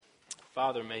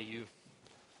Father, may you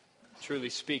truly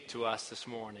speak to us this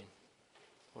morning.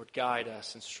 Lord, guide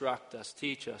us, instruct us,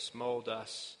 teach us, mold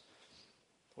us.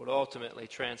 Lord, ultimately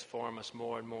transform us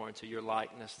more and more into your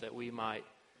likeness, that we might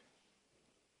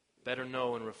better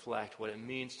know and reflect what it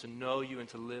means to know you and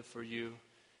to live for you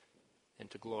and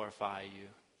to glorify you.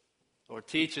 Lord,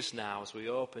 teach us now as we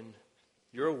open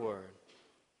your word.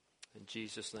 In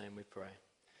Jesus' name we pray.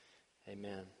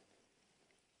 Amen.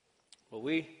 Well,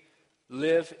 we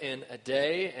live in a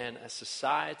day and a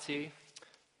society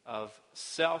of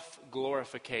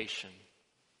self-glorification.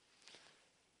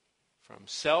 From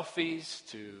selfies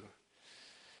to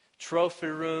trophy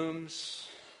rooms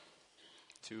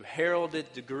to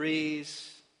heralded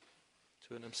degrees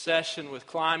to an obsession with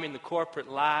climbing the corporate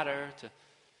ladder to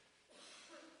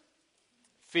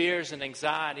fears and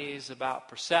anxieties about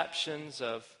perceptions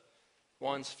of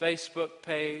one's Facebook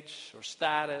page or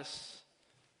status,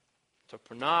 to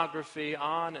pornography,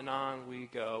 on and on we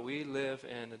go. We live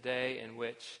in a day in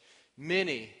which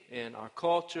many in our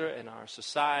culture and our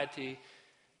society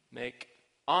make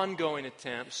ongoing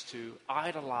attempts to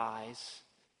idolize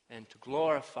and to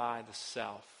glorify the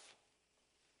self.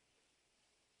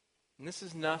 And this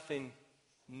is nothing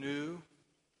new.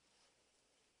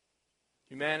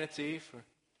 Humanity, for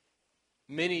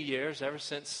many years, ever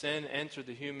since sin entered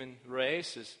the human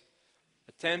race, has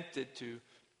attempted to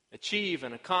achieve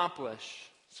and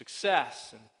accomplish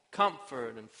success and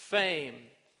comfort and fame,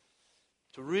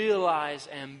 to realize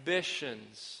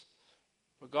ambitions,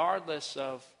 regardless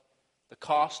of the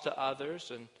cost to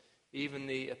others and even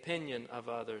the opinion of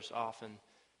others oftentimes.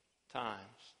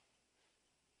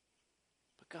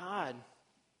 But God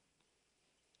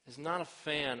is not a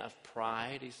fan of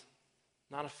pride. He's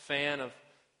not a fan of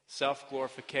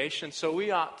self-glorification. So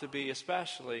we ought to be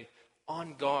especially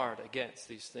on guard against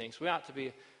these things. We ought to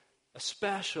be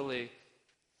especially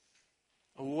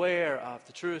aware of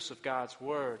the truths of God's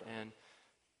Word and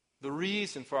the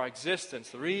reason for our existence,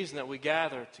 the reason that we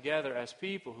gather together as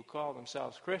people who call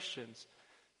themselves Christians.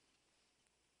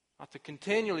 Ought to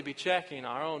continually be checking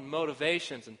our own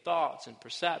motivations and thoughts and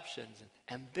perceptions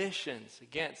and ambitions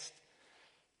against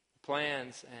the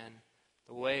plans and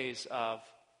the ways of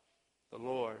the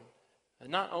Lord. And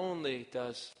not only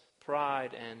does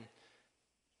pride and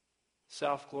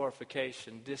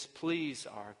self-glorification displease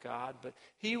our God, but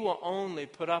He will only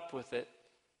put up with it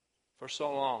for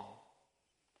so long.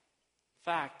 In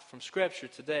fact, from Scripture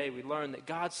today, we learn that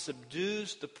God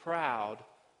subdues the proud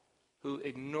who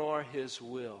ignore His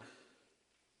will.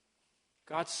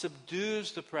 God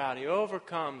subdues the proud. He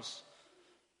overcomes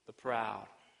the proud.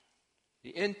 He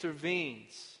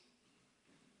intervenes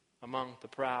among the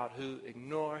proud who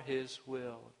ignore His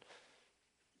will.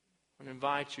 I want to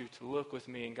invite you to look with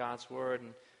me in God's Word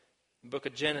in the book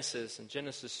of Genesis, in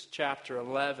Genesis chapter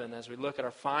 11, as we look at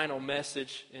our final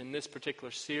message in this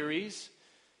particular series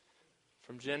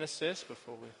from Genesis,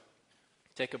 before we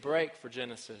take a break for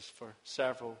Genesis for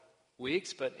several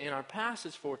weeks. But in our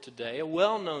passage for today, a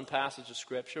well-known passage of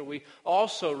Scripture, we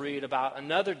also read about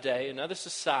another day, another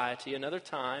society, another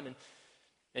time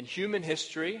in human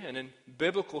history and in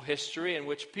biblical history in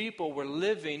which people were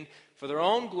living for their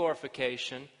own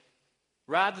glorification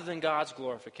rather than God's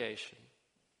glorification,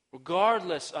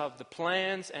 regardless of the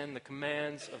plans and the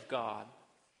commands of God.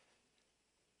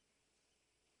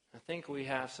 I think we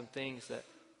have some things that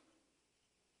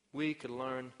we could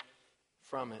learn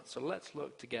from it. So let's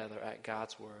look together at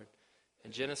God's Word.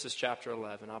 In Genesis chapter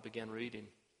 11, I'll begin reading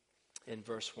in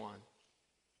verse 1.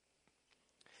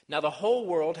 Now the whole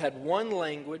world had one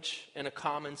language and a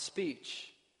common speech.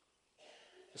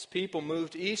 As people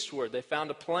moved eastward, they found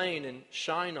a plain in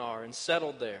Shinar and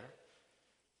settled there.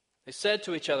 They said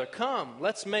to each other, "Come,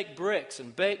 let's make bricks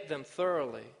and bake them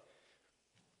thoroughly."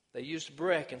 They used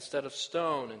brick instead of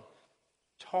stone and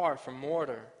tar for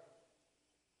mortar.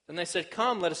 Then they said,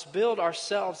 "Come, let us build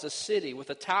ourselves a city with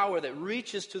a tower that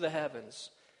reaches to the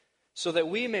heavens, so that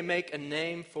we may make a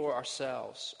name for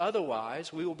ourselves.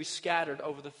 Otherwise, we will be scattered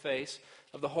over the face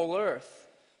of the whole earth."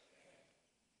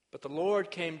 But the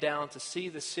Lord came down to see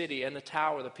the city and the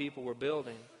tower the people were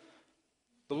building.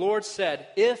 The Lord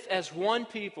said, "If as one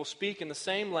people speak in the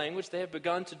same language they have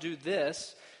begun to do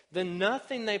this, then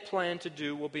nothing they plan to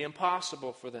do will be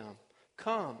impossible for them.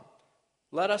 Come,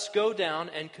 let us go down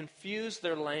and confuse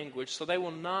their language so they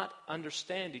will not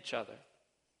understand each other."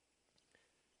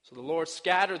 So the Lord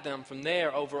scattered them from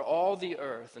there over all the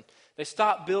earth, and they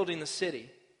stopped building the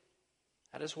city.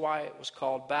 That is why it was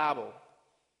called Babel,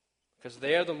 because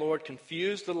there the Lord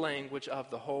confused the language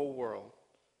of the whole world.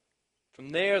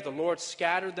 From there the Lord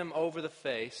scattered them over the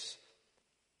face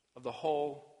of the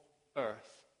whole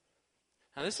earth.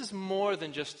 Now this is more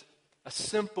than just a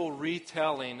simple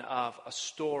retelling of a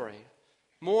story,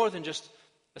 more than just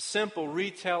a simple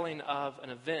retelling of an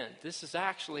event. This is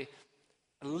actually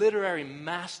a literary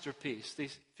masterpiece.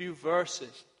 These few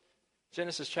verses,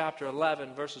 Genesis chapter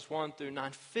 11, verses 1 through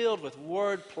 9, filled with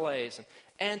word plays and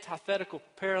antithetical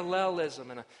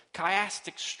parallelism and a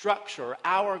chiastic structure or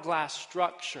hourglass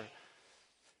structure.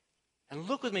 And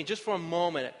look with me just for a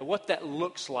moment at what that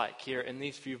looks like here in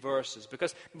these few verses.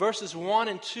 Because verses 1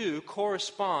 and 2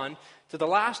 correspond to the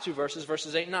last two verses,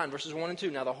 verses 8 and 9. Verses 1 and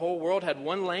 2. Now the whole world had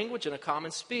one language and a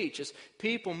common speech. As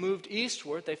people moved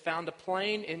eastward, they found a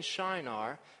plain in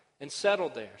Shinar and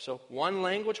settled there. So one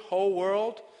language, whole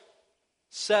world,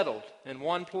 settled in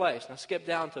one place. Now skip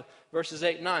down to verses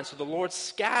 8 and 9. So the Lord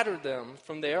scattered them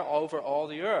from there over all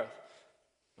the earth.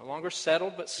 No longer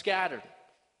settled, but scattered.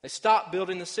 They stopped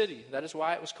building the city. That is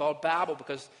why it was called Babel,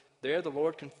 because there the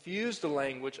Lord confused the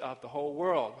language of the whole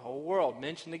world. The whole world,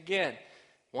 mentioned again.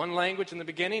 One language in the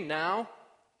beginning, now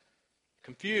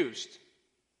confused.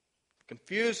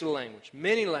 Confused the language,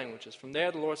 many languages. From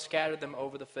there the Lord scattered them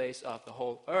over the face of the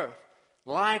whole earth.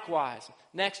 Likewise,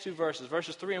 next two verses,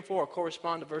 verses 3 and 4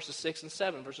 correspond to verses 6 and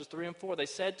 7. Verses 3 and 4, they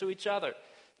said to each other,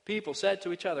 people said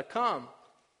to each other, "Come,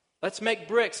 let's make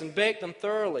bricks and bake them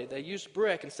thoroughly." They used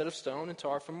brick instead of stone and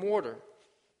tar for mortar.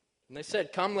 And they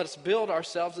said, "Come, let us build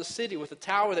ourselves a city with a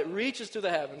tower that reaches to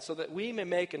the heavens, so that we may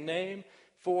make a name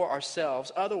for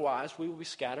ourselves. Otherwise, we will be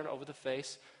scattered over the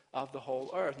face of the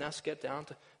whole earth." Now skip down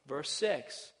to verse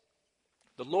 6.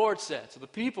 The Lord said. So the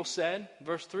people said,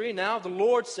 verse 3. Now the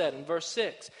Lord said in verse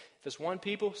 6. If as one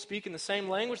people speaking the same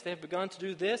language, they have begun to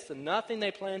do this, then nothing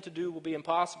they plan to do will be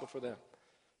impossible for them.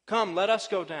 "Come, let us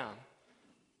go down."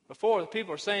 Before, the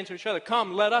people are saying to each other,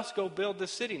 "Come, let us go build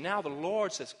this city." Now the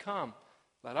Lord says, "Come,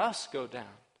 let us go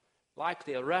down."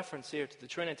 Likely a reference here to the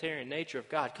Trinitarian nature of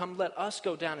God. Come, let us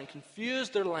go down and confuse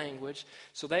their language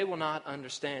so they will not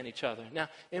understand each other. Now,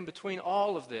 in between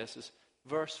all of this is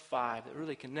verse 5 that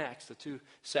really connects the two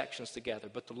sections together.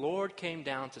 But the Lord came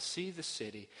down to see the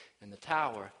city and the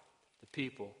tower the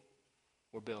people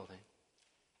were building.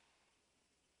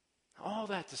 All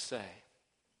that to say,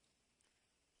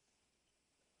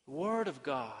 the Word of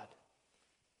God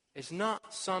is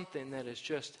not something that is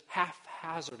just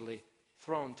haphazardly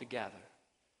thrown together.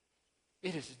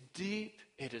 It is deep,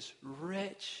 it is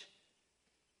rich,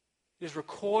 it is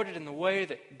recorded in the way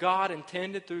that God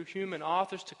intended through human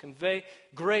authors to convey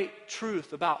great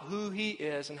truth about who He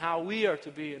is and how we are to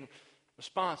be in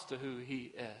response to who He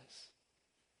is.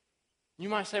 You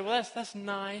might say, well, that's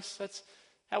nice,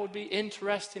 that would be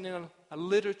interesting in a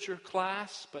literature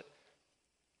class, but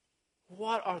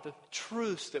what are the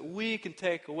truths that we can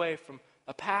take away from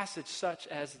a passage such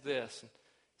as this and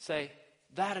say,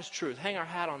 that is truth. Hang our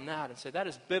hat on that and say, that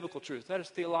is biblical truth. That is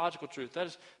theological truth. That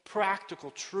is practical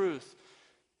truth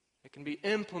that can be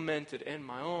implemented in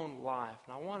my own life.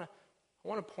 And I want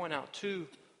to point out two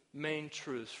main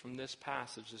truths from this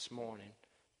passage this morning.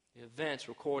 The events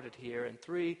recorded here and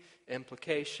three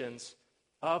implications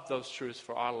of those truths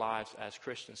for our lives as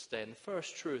Christians today. And the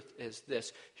first truth is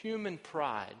this: human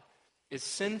pride is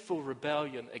sinful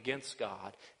rebellion against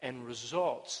God and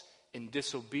results in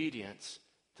disobedience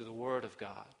to the Word of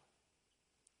God.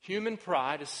 Human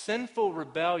pride is sinful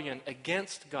rebellion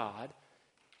against God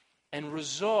and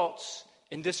results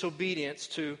in disobedience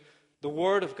to the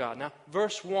Word of God. Now,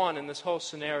 verse 1 in this whole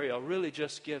scenario really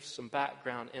just gives some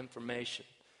background information,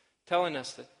 telling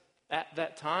us that at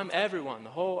that time, everyone, the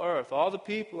whole earth, all the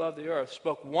people of the earth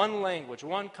spoke one language,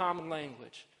 one common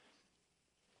language.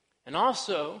 And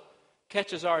also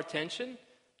catches our attention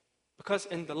because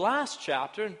in the last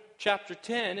chapter, in chapter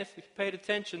 10, if we paid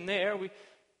attention there, we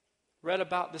read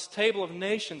about this table of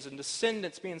nations and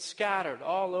descendants being scattered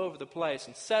all over the place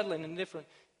and settling in different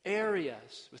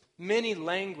areas with many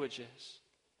languages.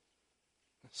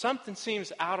 Something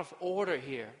seems out of order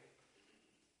here.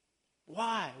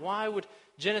 Why? Why would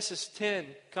Genesis 10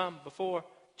 come before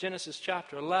Genesis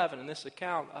chapter 11 in this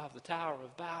account of the Tower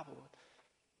of Babel?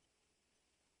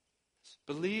 It's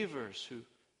believers who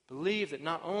believe that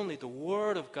not only the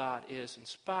Word of God is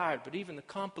inspired, but even the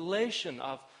compilation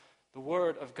of the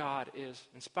Word of God is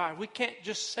inspired. We can't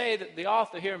just say that the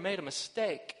author here made a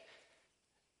mistake,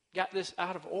 got this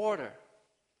out of order.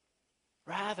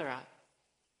 Rather,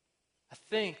 I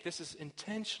think this is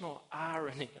intentional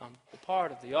irony on the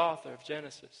part of the author of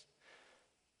Genesis,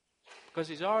 because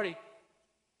he's already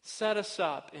set us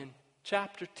up in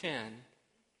chapter 10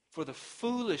 for the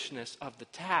foolishness of the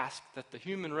task that the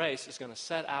human race is going to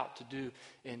set out to do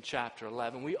in chapter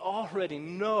 11. We already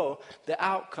know the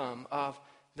outcome of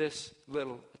this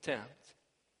little attempt.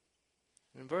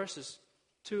 In verses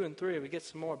 2 and 3, we get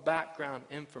some more background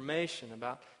information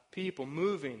about people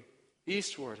moving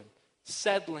eastward and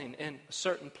settling in a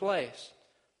certain place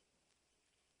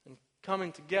and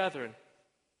coming together and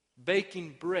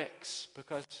baking bricks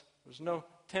because there was no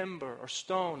timber or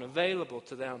stone available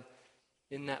to them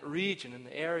in that region, in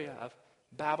the area of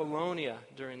Babylonia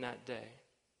during that day.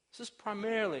 This is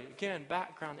primarily, again,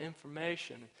 background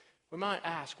information. We might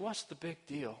ask, what's the big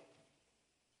deal?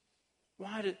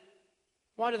 Why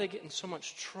do they get in so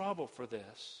much trouble for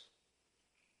this?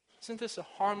 Isn't this a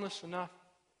harmless enough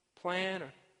plan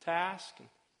or task? And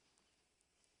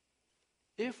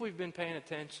if we've been paying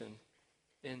attention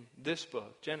in this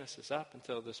book, Genesis, up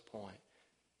until this point,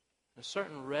 a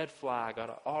certain red flag ought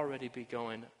to already be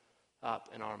going up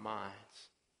in our minds.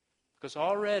 Because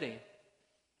already,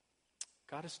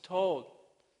 God has told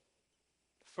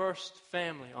the first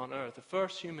family on earth, the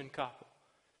first human couple,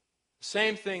 the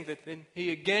same thing that then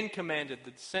he again commanded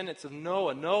the descendants of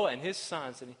Noah and his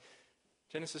sons. And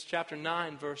Genesis chapter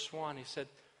 9, verse 1, he said,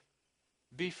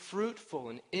 "Be fruitful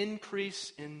and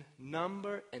increase in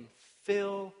number and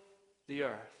fill the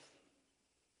earth."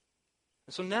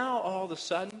 And so now all of a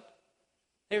sudden,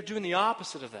 they're doing the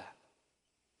opposite of that.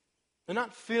 They're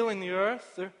not filling the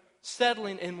earth, they're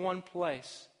settling in one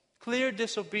place. Clear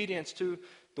disobedience to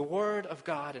the Word of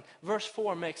God. And verse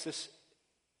 4 makes this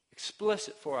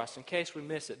explicit for us in case we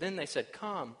miss it. Then they said,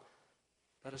 "Come,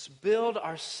 let us build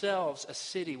ourselves a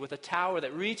city with a tower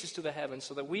that reaches to the heavens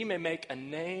so that we may make a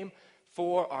name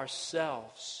for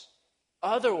ourselves.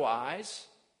 Otherwise,"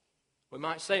 we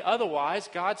might say, otherwise,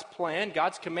 God's plan,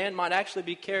 God's command might actually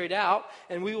be carried out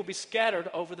and we will be scattered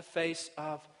over the face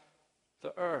of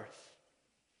the earth.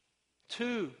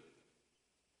 Two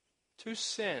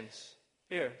sins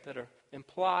here that are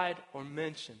implied or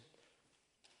mentioned.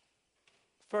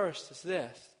 First is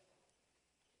this: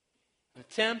 an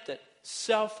attempt at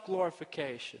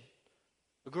self-glorification,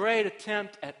 a great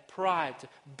attempt at pride, to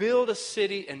build a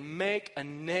city and make a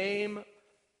name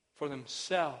for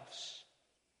themselves.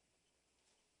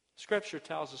 Scripture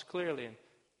tells us clearly in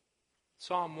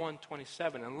Psalm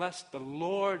 127, unless the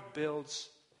Lord builds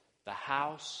the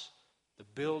house, the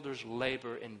builders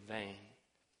labor in vain.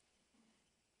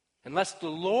 Unless the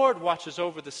Lord watches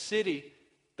over the city,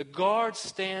 the guards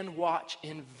stand watch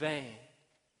in vain.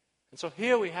 And so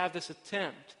here we have this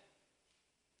attempt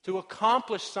to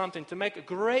accomplish something, to make a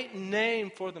great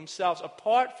name for themselves,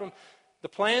 apart from the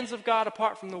plans of God,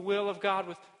 apart from the will of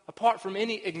God, apart from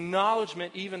any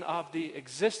acknowledgement even of the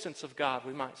existence of God,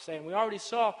 we might say. And we already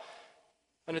saw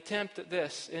an attempt at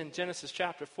this in Genesis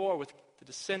chapter 4 with the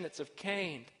descendants of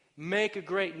Cain. Make a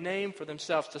great name for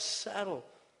themselves, to settle.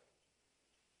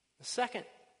 The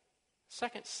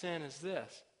second sin is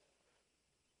this: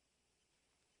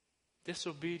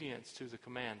 disobedience to the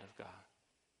command of God.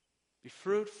 Be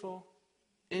fruitful,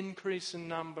 increase in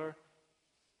number,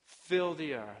 fill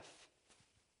the earth.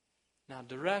 Now,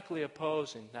 directly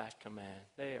opposing that command,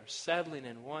 they are settling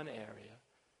in one area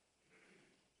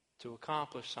to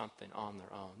accomplish something on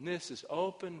their own. This is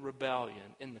open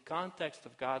rebellion. In the context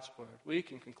of God's Word, we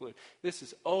can conclude this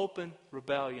is open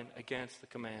rebellion against the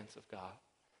commands of God.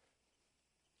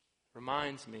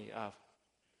 Reminds me of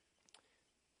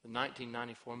the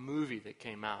 1994 movie that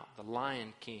came out, The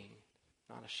Lion King.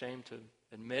 Not ashamed to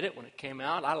admit it. When it came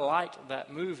out, I liked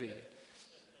that movie. And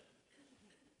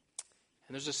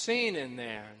there's a scene in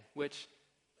there in which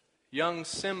young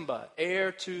Simba,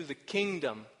 heir to the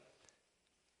kingdom,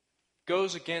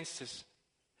 goes against his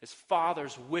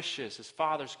father's wishes, his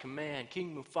father's command,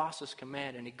 King Mufasa's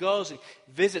command, and he goes and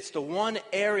visits the one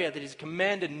area that he's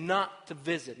commanded not to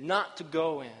visit, not to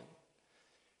go in.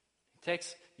 He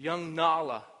takes young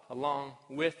Nala along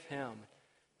with him.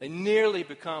 They nearly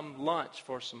become lunch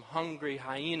for some hungry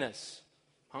hyenas,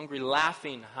 hungry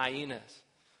laughing hyenas,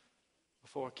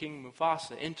 before King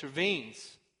Mufasa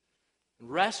intervenes and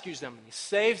rescues them, and he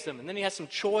saves them. And then he has some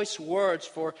choice words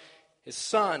for his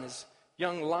son, his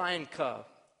young lion cub.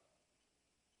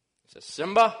 He says,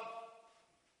 "Simba,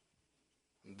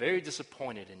 I'm very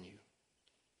disappointed in you."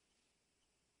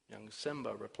 Young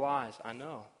Simba replies, "I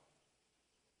know.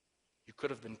 You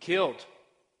could have been killed.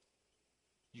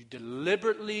 You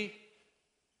deliberately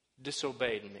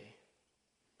disobeyed me."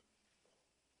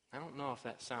 I don't know if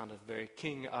that sounded very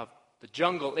King of the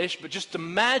Jungle-ish, but just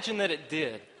imagine that it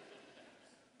did.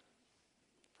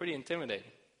 Pretty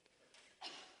intimidating.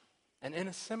 And in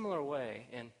a similar way,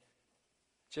 in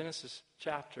Genesis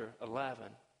chapter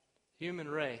 11, human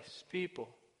race,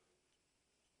 people,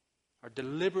 are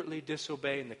deliberately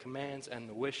disobeying the commands and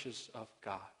the wishes of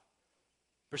God,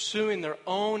 pursuing their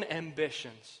own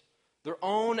ambitions, their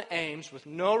own aims, with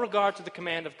no regard to the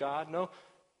command of God, no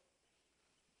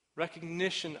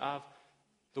recognition of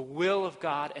the will of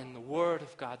God and the Word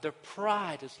of God. Their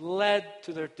pride has led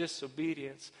to their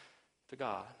disobedience to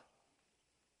God.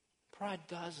 Pride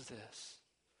does this.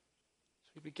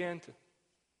 So we begin to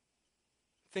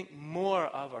think more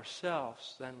of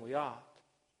ourselves than we ought.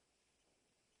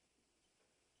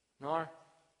 And our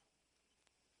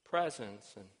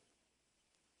presence and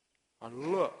our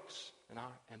looks and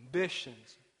our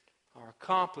ambitions, our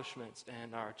accomplishments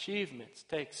and our achievements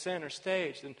take center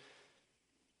stage. And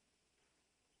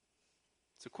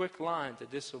it's a quick line to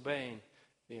disobeying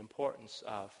the importance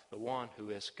of the one who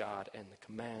is God and the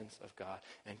commands of God.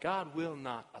 And God will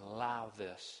not allow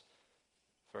this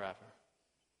forever.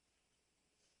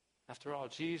 After all,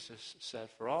 Jesus said,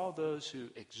 for all those who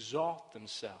exalt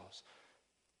themselves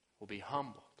will be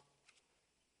humbled.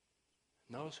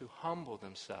 And those who humble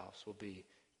themselves will be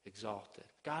exalted.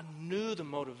 God knew the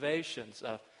motivations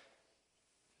of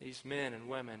these men and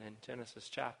women in Genesis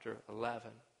chapter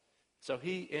 11. So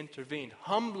he intervened,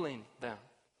 humbling them,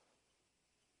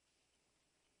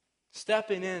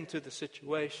 stepping into the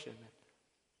situation,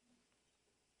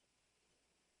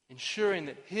 ensuring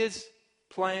that his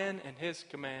plan and his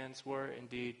commands were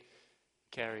indeed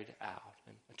carried out.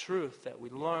 And a truth that we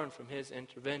learn from his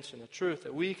intervention, a truth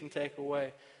that we can take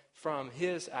away from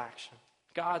his action,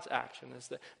 God's action, is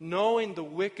that knowing the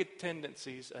wicked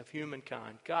tendencies of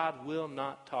humankind, God will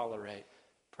not tolerate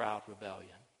proud rebellion.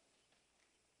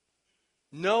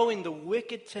 Knowing the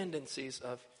wicked tendencies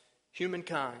of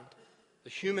humankind, the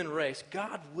human race,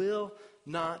 God will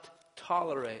not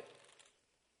tolerate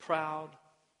proud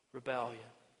rebellion.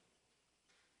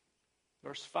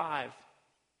 Verse 5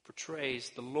 portrays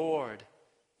the Lord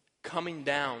coming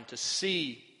down to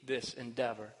see this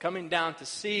endeavor, coming down to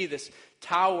see this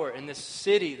tower and this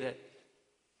city that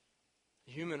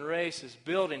the human race is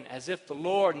building, as if the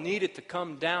Lord needed to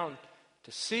come down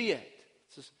to see it.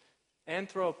 This is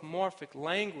anthropomorphic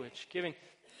language, giving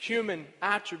human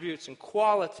attributes and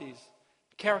qualities,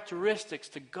 characteristics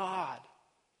to God.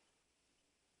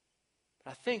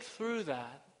 But I think through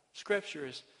that, Scripture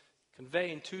is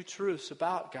conveying two truths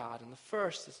about God. And the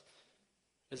first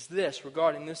is this,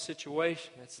 regarding this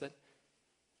situation. It's that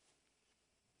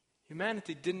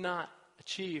humanity did not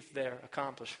achieve their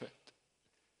accomplishment.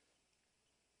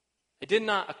 They did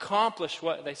not accomplish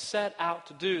what they set out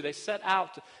to do. They set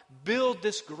out to build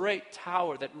this great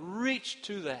tower that reached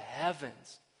to the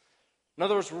heavens. In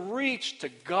other words, reached to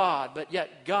God, but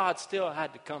yet God still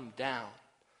had to come down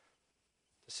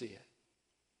to see it.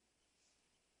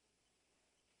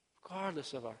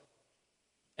 Regardless of our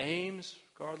aims,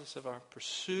 regardless of our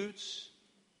pursuits,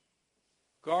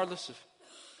 regardless of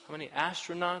how many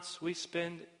astronauts we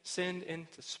send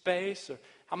into space, or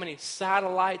how many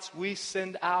satellites we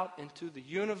send out into the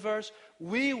universe,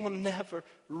 we will never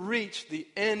reach the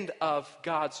end of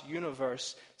God's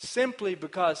universe simply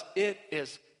because it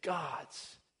is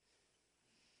God's.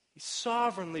 He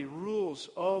sovereignly rules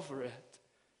over it.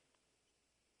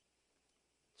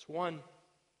 It's one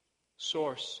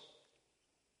source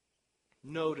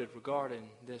noted regarding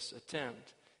this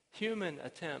attempt. Human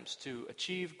attempts to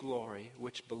achieve glory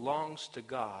which belongs to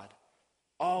God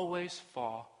always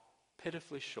fall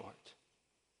pitifully short.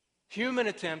 Human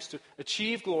attempts to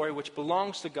achieve glory which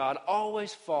belongs to God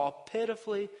always fall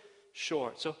pitifully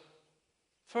short. So,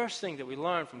 first thing that we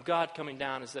learn from God coming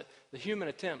down is that the human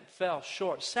attempt fell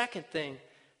short. Second thing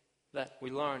that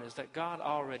we learn is that God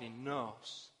already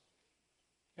knows.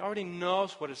 He already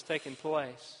knows what has taken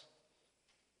place.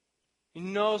 He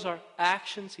knows our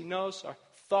actions. He knows our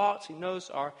thoughts. He knows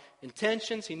our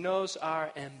intentions. He knows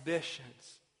our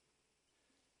ambitions.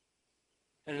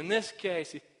 And in this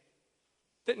case, he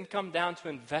didn't come down to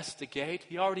investigate.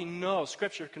 He already knows.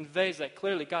 Scripture conveys that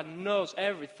clearly. God knows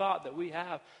every thought that we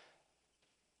have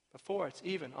before it's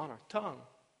even on our tongue.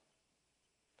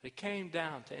 But he came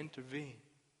down to intervene.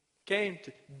 He came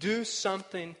to do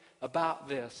something about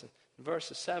this. In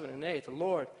verses 7 and 8, the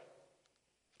Lord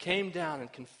came down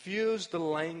and confused the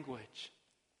language.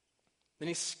 Then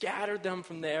he scattered them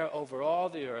from there over all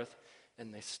the earth,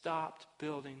 and they stopped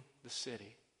building the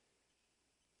city.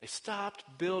 They stopped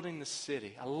building the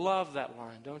city. I love that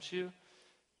line, don't you?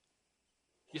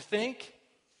 You think?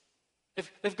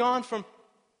 If they've gone from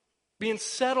being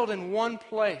settled in one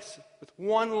place with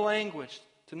one language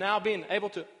to now being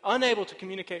unable to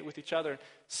communicate with each other,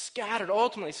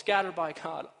 ultimately scattered by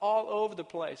God all over the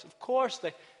place. Of course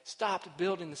they stopped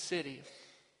building the city.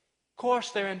 Of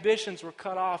course their ambitions were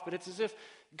cut off, but it's as if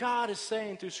God is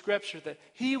saying through Scripture that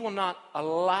He will not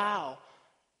allow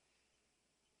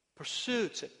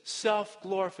pursuits at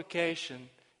self-glorification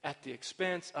at the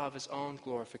expense of His own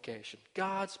glorification.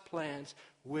 God's plans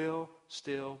will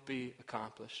still be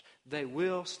accomplished. They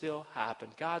will still happen.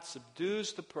 God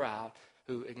subdues the proud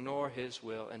who ignore his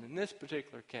will. And in this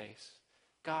particular case,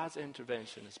 God's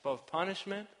intervention is both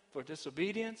punishment for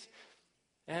disobedience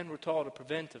and, we're told, a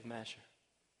preventive measure,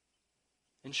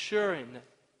 ensuring that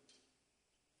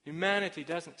humanity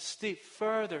doesn't steep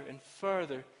further and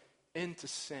further into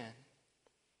sin,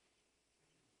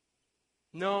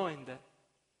 knowing that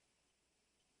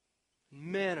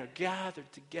men are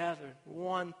gathered together in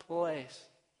one place,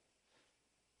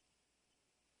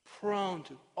 prone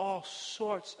to all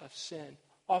sorts of sin,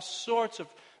 all sorts of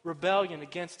rebellion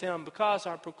against him, because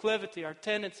our proclivity, our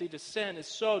tendency to sin is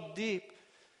so deep.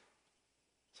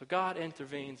 So God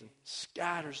intervenes and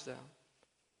scatters them.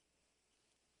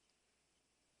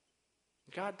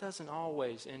 God doesn't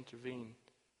always intervene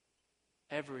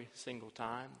every single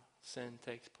time sin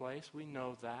takes place. We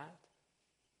know that.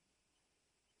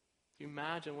 Can you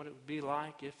imagine what it would be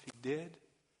like if he did?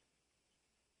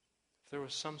 If there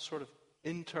was some sort of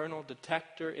internal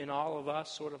detector in all of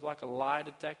us, sort of like a lie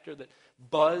detector that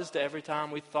buzzed every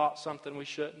time we thought something we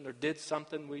shouldn't or did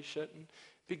something we shouldn't.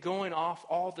 It'd be going off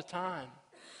all the time.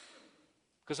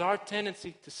 Because our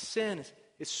tendency to sin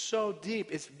is so deep.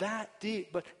 It's that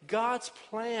deep. But God's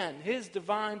plan, his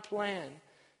divine plan,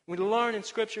 we learn in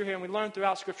Scripture here and we learn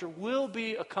throughout Scripture, will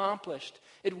be accomplished.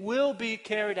 It will be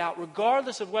carried out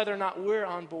regardless of whether or not we're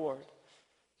on board.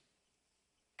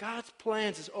 God's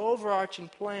plans, his overarching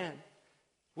plan,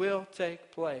 will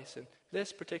take place. And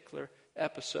this particular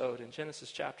episode in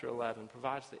Genesis chapter 11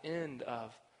 provides the end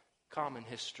of common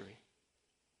history.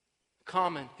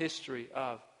 Common history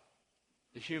of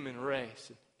the human race.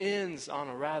 It ends on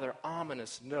a rather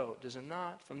ominous note, does it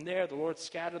not? From there, the Lord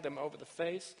scattered them over the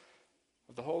face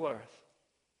of the whole earth.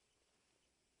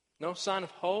 No sign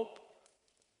of hope.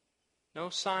 No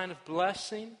sign of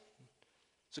blessing.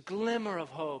 It's a glimmer of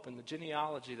hope in the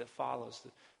genealogy that follows.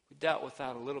 We dealt with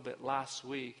that a little bit last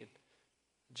week. And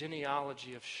the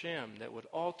genealogy of Shem that would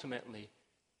ultimately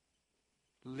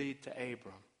lead to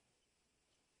Abram.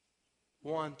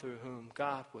 One through whom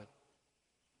God would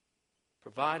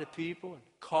provide a people and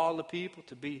call the people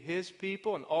to be his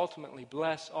people and ultimately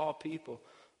bless all people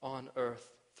on earth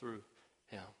through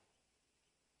him.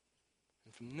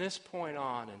 And from this point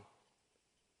on in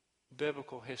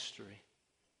biblical history,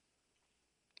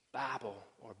 Babel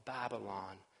or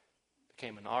Babylon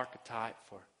became an archetype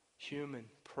for human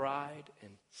pride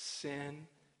and sin,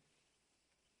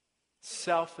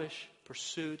 selfish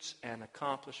pursuits and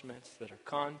accomplishments that are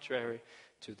contrary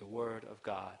to the Word of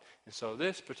God. And so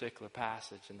this particular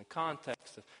passage, in the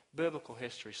context of biblical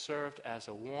history, served as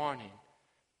a warning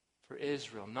for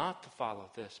Israel not to follow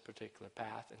this particular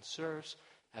path, and serves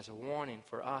as a warning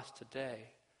for us today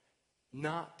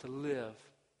not to live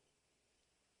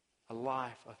a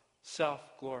life of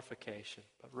self-glorification,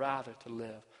 but rather to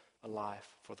live a life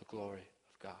for the glory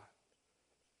of God.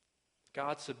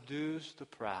 God subdues the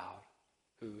proud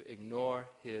who ignore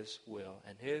his will,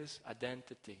 and his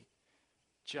identity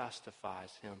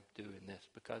justifies him doing this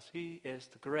because he is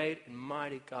the great and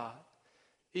mighty God.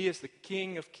 He is the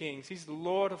King of kings. He's the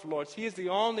Lord of lords. He is the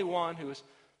only one who is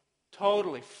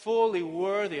totally, fully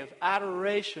worthy of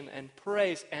adoration and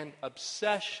praise and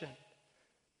obsession.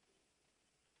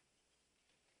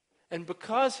 And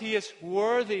because he is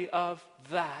worthy of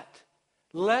that,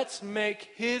 let's make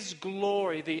his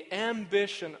glory the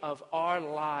ambition of our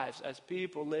lives as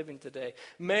people living today.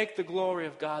 Make the glory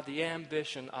of God the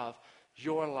ambition of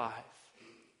your life.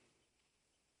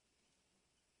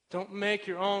 Don't make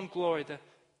your own glory the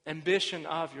ambition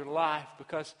of your life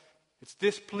because it's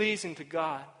displeasing to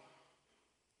God.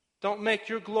 Don't make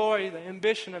your glory the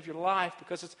ambition of your life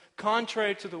because it's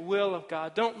contrary to the will of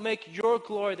God. Don't make your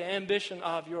glory the ambition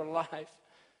of your life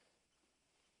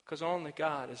because only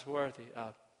God is worthy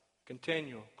of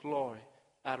continual glory,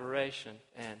 adoration,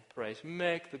 and praise.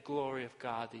 Make the glory of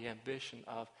God the ambition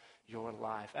of your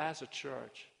life. As a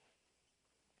church,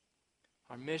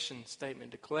 our mission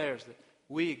statement declares that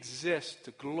we exist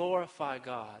to glorify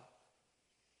God.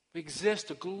 We exist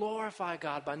to glorify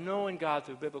God by knowing God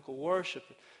through biblical worship,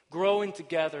 growing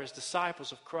together as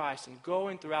disciples of Christ, and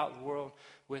going throughout the world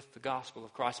with the gospel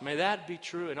of Christ. May that be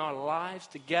true in our lives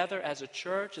together as a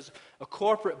church, as a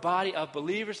corporate body of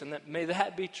believers, and may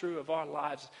that be true of our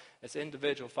lives as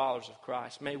individual followers of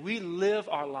Christ. May we live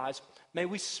our lives, may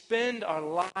we spend our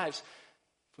lives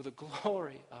for the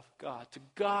glory of God. To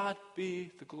God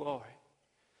be the glory.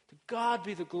 To God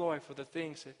be the glory for the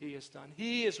things that he has done.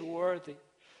 He is worthy.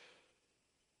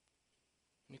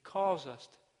 And he calls us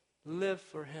to live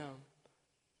for him.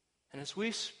 And as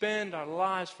we spend our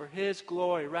lives for his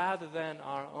glory rather than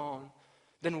our own,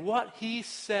 then what He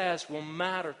says will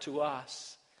matter to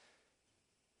us.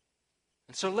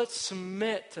 And so let's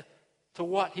submit to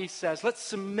what He says. Let's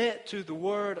submit to the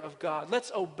Word of God.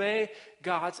 Let's obey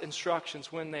God's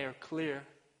instructions when they are clear.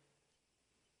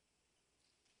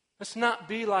 Let's not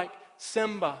be like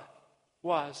Simba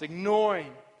was,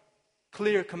 ignoring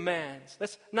clear commands.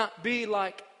 Let's not be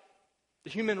like the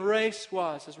human race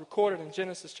was, as recorded in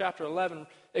Genesis chapter 11,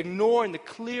 ignoring the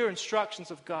clear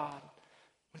instructions of God.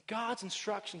 When God's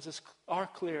instructions are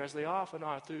clear, as they often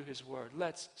are through His Word,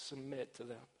 let's submit to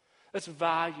them. Let's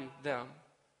value them.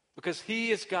 Because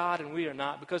He is God and we are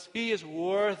not. Because He is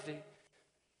worthy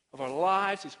of our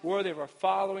lives. He's worthy of our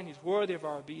following. He's worthy of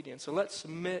our obedience. So let's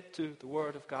submit to the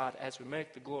Word of God as we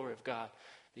make the glory of God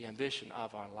the ambition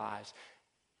of our lives.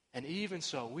 And even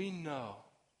so, we know,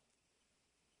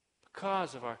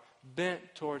 because of our bent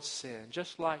towards sin,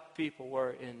 just like people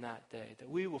were in that day, that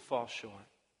we will fall short.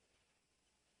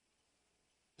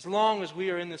 As long as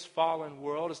we are in this fallen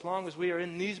world, as long as we are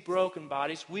in these broken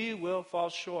bodies, we will fall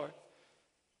short.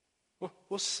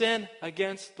 We'll sin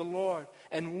against the Lord.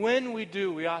 And when we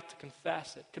do, we ought to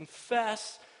confess it.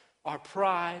 Confess our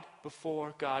pride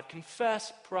before God.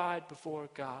 Confess pride before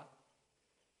God.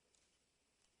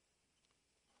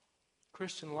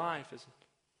 Christian life is an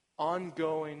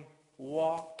ongoing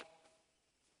walk.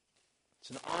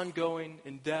 It's an ongoing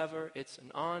endeavor. It's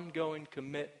an ongoing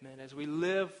commitment as we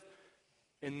live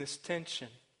in this tension.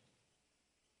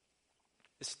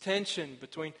 This tension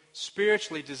between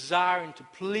spiritually desiring to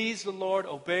please the Lord,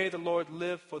 obey the Lord,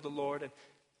 live for the Lord, and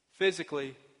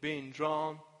physically being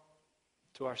drawn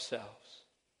to ourselves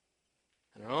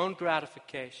and our own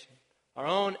gratification, our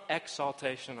own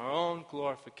exaltation, our own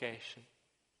glorification.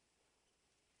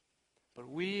 But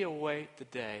we await the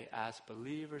day, as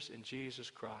believers in Jesus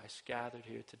Christ gathered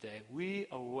here today, we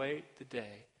await the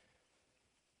day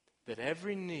that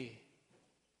every knee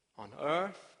on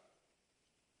earth,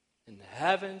 in the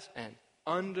heavens, and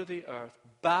under the earth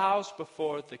bows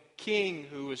before the King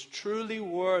who is truly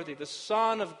worthy, the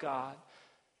Son of God,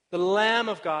 the Lamb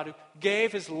of God who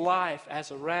gave His life as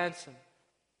a ransom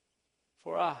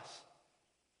for us.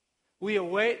 We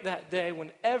await that day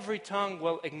when every tongue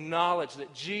will acknowledge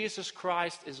that Jesus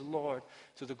Christ is Lord,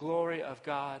 to the glory of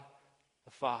God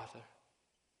the Father.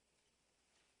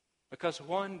 Because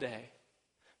one day,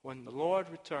 when the Lord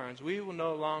returns, we will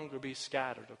no longer be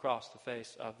scattered across the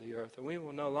face of the earth. And we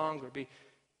will no longer be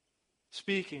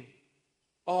speaking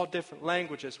all different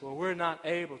languages where we're not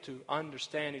able to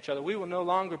understand each other. We will no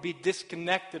longer be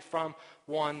disconnected from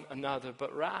one another,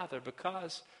 but rather,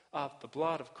 because of the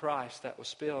blood of Christ that was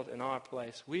spilled in our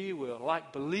place, we will,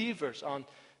 like believers on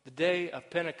the day of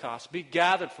Pentecost, be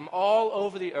gathered from all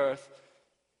over the earth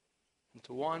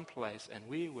into one place, and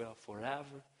we will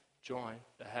forever join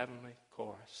the heavenly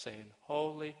chorus, saying,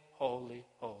 "Holy, holy,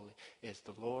 holy is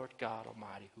the Lord God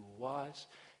Almighty, who was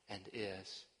and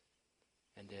is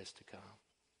to come."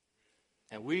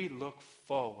 And we look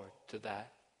forward to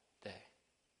that day.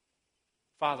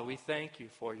 Father, we thank You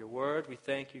for Your word. We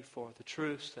thank You for the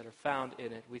truths that are found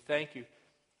in it. We thank You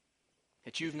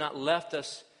that You've not left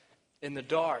us in the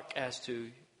dark as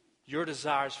to Your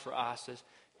desires for us, as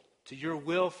to Your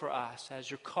will for us, as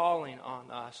Your calling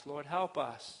on us. Lord, help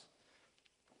us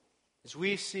as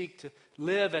we seek to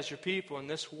live as Your people in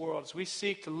this world, as we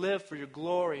seek to live for Your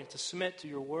glory and to submit to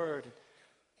Your word.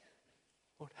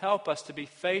 Lord, help us to be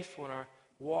faithful in our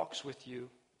walks with You.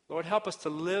 Lord, help us to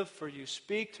live for You.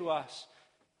 Speak to us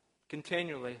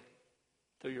continually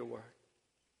through Your word.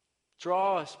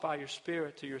 Draw us by Your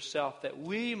Spirit to Yourself, that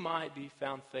we might be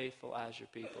found faithful as Your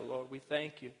people. Lord, we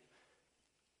thank You.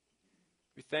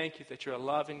 We thank You that You're a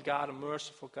loving God, a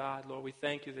merciful God. Lord, we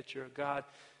thank You that You're a God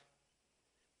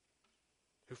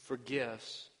who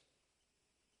forgives.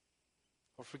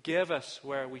 Or forgive us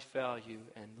where we fail You,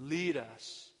 and lead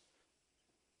us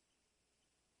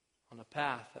on a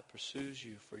path that pursues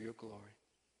You for Your glory.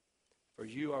 For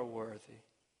You are worthy.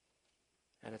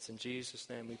 And it's in Jesus'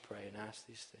 name we pray and ask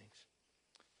these things.